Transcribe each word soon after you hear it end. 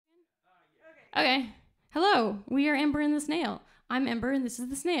Okay. Hello, we are Ember and the Snail. I'm Ember and this is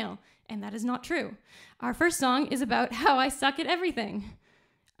the Snail. And that is not true. Our first song is about how I suck at everything.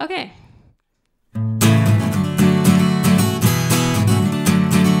 Okay.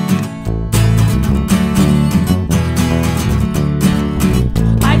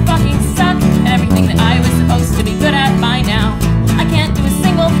 I fucking suck at everything that I was supposed to be good at by now. I can't do a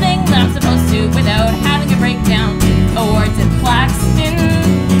single thing that I'm supposed to without having a breakdown. Awards and plaques didn't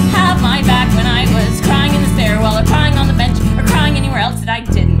have my back when I was crying in the stairwell or crying on the bench or crying anywhere else that I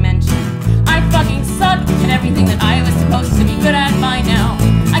didn't mention. I fucking suck at everything that I was supposed to be good at by now.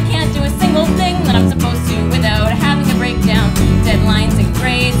 I can't do a single thing that I'm supposed to without having a breakdown. Deadlines and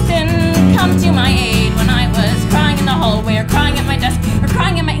grades didn't come to my aid when I was crying in the hallway or crying at my desk or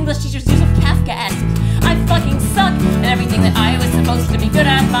crying at my English teacher's use of Kafka-esque. I fucking suck at everything that I was supposed to be good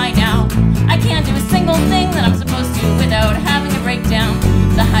at by now. I can't do a single thing that I'm supposed to without having a breakdown.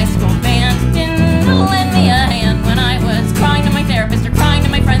 The high school band didn't lend me a hand when I was crying to my therapist or crying to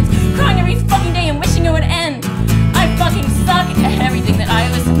my friends, crying every fucking day and wishing it would end. I fucking suck at everything that I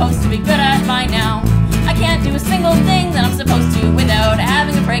was supposed to be good at by now. I can't do a single thing that I'm supposed to without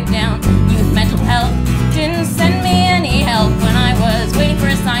having a breakdown. Youth mental health didn't send me any help when I was waiting for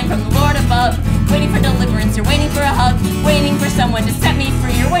a sign from the Lord above, waiting for deliverance or waiting for a hug, waiting for someone to set me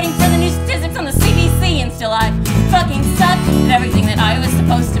free or waiting for the new statistics on the CDC, and still I fucking suck at everything that I was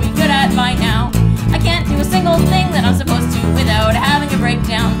supposed to be good at by now. I can't do a single thing that I'm supposed to without having a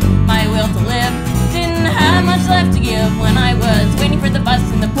breakdown. My will to live didn't have much left to give when I was waiting for the bus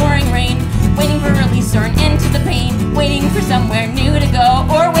in the pouring rain, waiting for release or an end to the pain, waiting for somewhere new to go,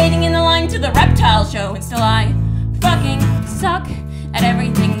 or waiting in the line to the reptile show, and still I fucking suck at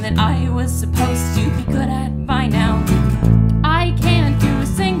everything that I was supposed to be good at by now. I can't do a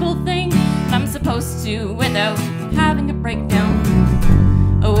single thing that I'm supposed to without having a breakdown.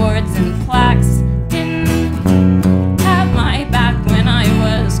 Awards and plaques didn't have my back when I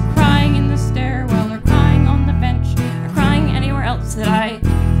was crying in the stairwell or crying on the bench or crying anywhere else that I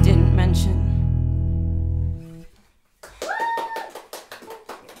didn't mention.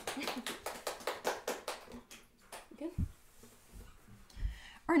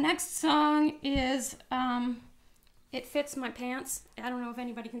 Our next song is, it fits my pants. I don't know if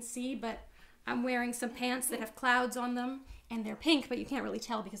anybody can see, but I'm wearing some pants that have clouds on them, and they're pink, but you can't really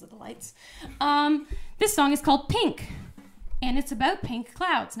tell because of the lights. This song is called Pink, and it's about pink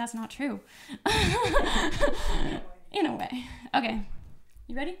clouds. That's not true. In a way. Okay,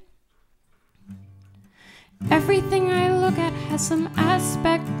 you ready? Everything I look at has some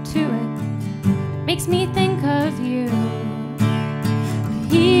aspect to it, makes me think of you.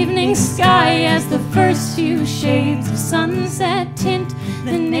 The evening sky has the first few shades of sunset tint,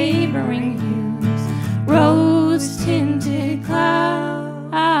 the neighboring hues, rose-tinted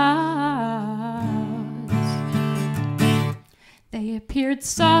clouds. They appeared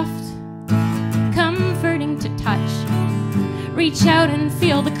soft, comforting to touch, reach out and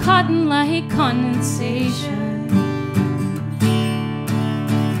feel the cotton like condensation.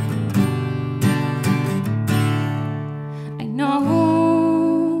 I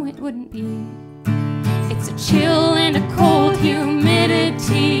know it wouldn't be. It's a chill and a cold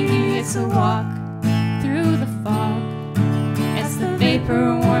humidity. It's a walk through the fog as the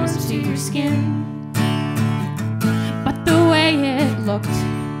vapor warms to your skin. But the way it looked,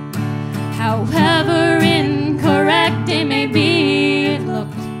 however incorrect it may be, it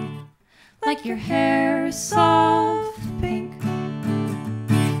looked like your hair is soft pink,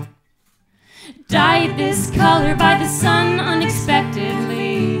 dyed this color by the sun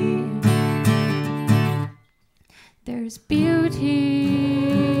unexpectedly. There's beauty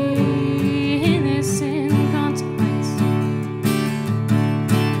in this inconsequence,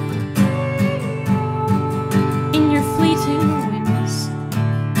 in your fleeting witness,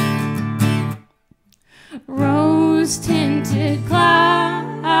 rose-tinted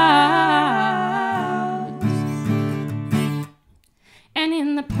clouds. And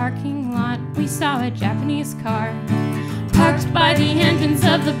in the parking lot we saw a Japanese car parked by the entrance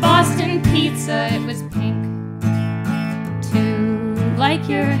of the Boston Pizza. It was pink too, like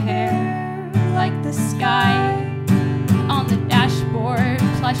your hair, like the sky. On the dashboard,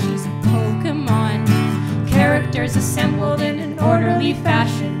 plushies of Pokemon, characters assembled in an orderly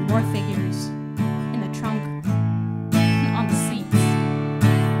fashion, more figures in the trunk and on the seats.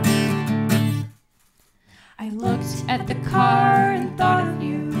 I looked at the car and thought of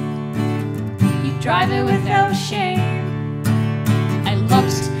you. You drive it without shame. I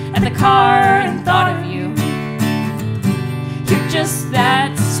looked at the car and thought of you. You're just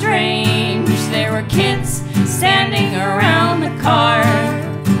that strange. There were kids standing around the car,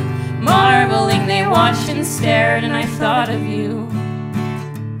 marveling watched and stared, and I thought of you,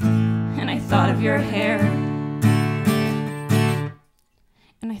 and I thought of your hair,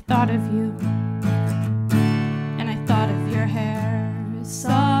 and I thought of you, and I thought of your hair.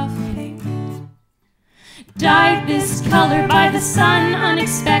 Soft pink, dyed this color by the sun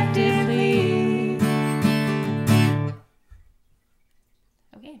unexpectedly.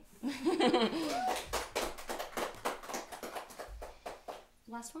 Okay.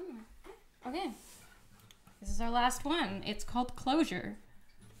 Last one? Okay. This is our last one. It's called Closure.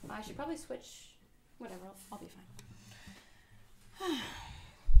 I should probably switch. Whatever, I'll be fine.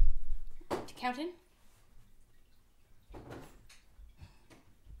 To count in.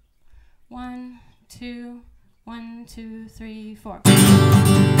 1, 2, 1, 2, 3, 4.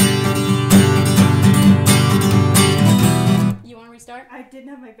 You want to restart? I didn't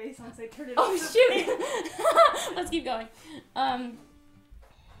have my bass on, so I turned it Oh, off. shoot! Let's keep going.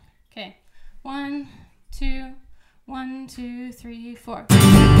 Okay. 1, 2, 1, 2, 3, 4.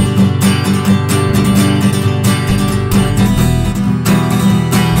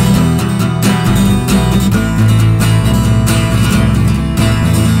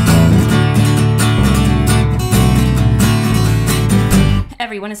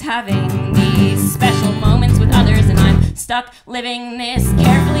 Everyone is having these special moments with others, and I'm stuck living this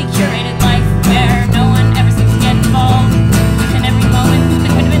carefully curated life where no one ever seems to get involved. And every moment that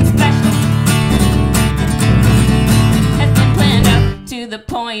could have been special has been planned up to the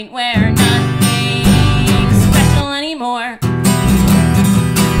point where nothing's special anymore. To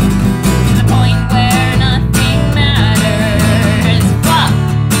the point where nothing matters. Fuck.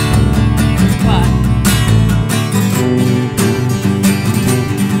 Fuck.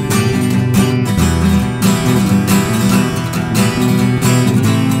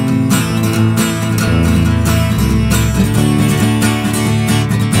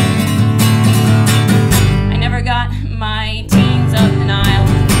 My teens of denial.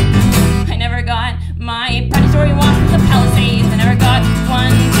 I never got my predatory walk through the Palisades. I never got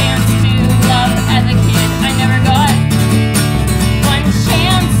one chance to love as a kid. I never got one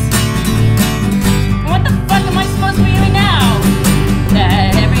chance. What the fuck am I supposed to be doing now?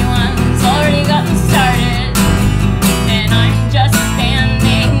 That everyone's already gotten started, and I'm just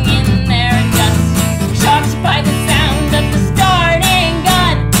standing in there, just shocked by the sound of the starting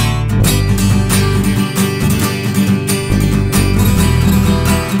gun.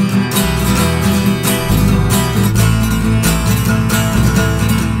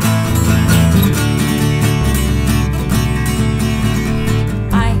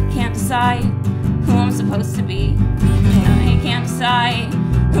 Who I'm supposed to be, and I can't decide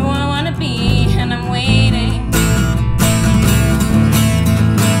who I want to be, and I'm waiting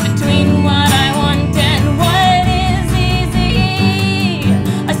between what I want and what is easy.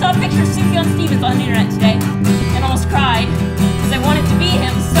 I saw a picture of Sufjan Stevens on the internet today and almost cried because I wanted to be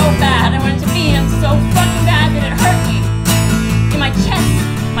him so bad. I wanted to be him so fucking bad that it hurt me in my chest,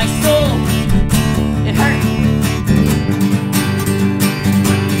 my soul. It hurt.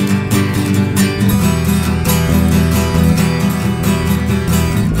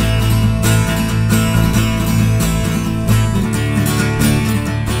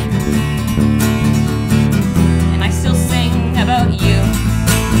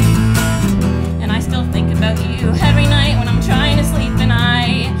 Every night when I'm trying to sleep, and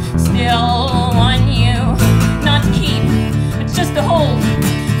I still want you, not to keep, but just to hold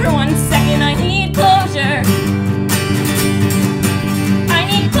for 1 second. I need closure. I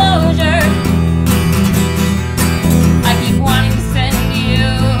need closure. I keep wanting to send you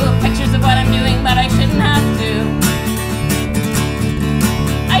pictures of what I'm doing, but I shouldn't have to.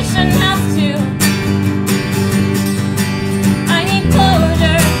 I shouldn't have to. I need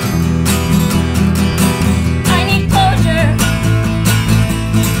closure.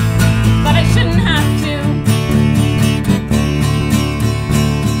 But I shouldn't have to.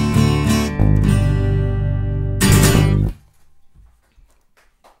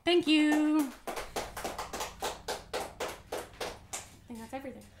 Thank you. I think that's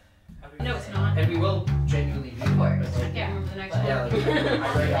everything. No, it's not. And we will genuinely be. Of course. Yeah, remember the next one.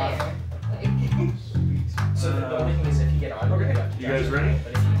 So the only thing is if you get on, okay. You guys ready?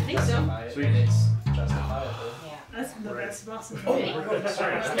 But if you I think so. Sweet. And it's justifiable. Yeah. That's the best boss of Oh, the we're good.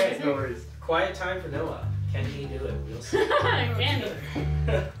 Sorry. Okay, no worries. Quiet time for Noah. Can he do it? We'll see. Candy.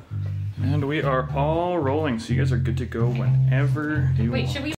 And we are all rolling, so you guys are good to go whenever you want. Wait, should we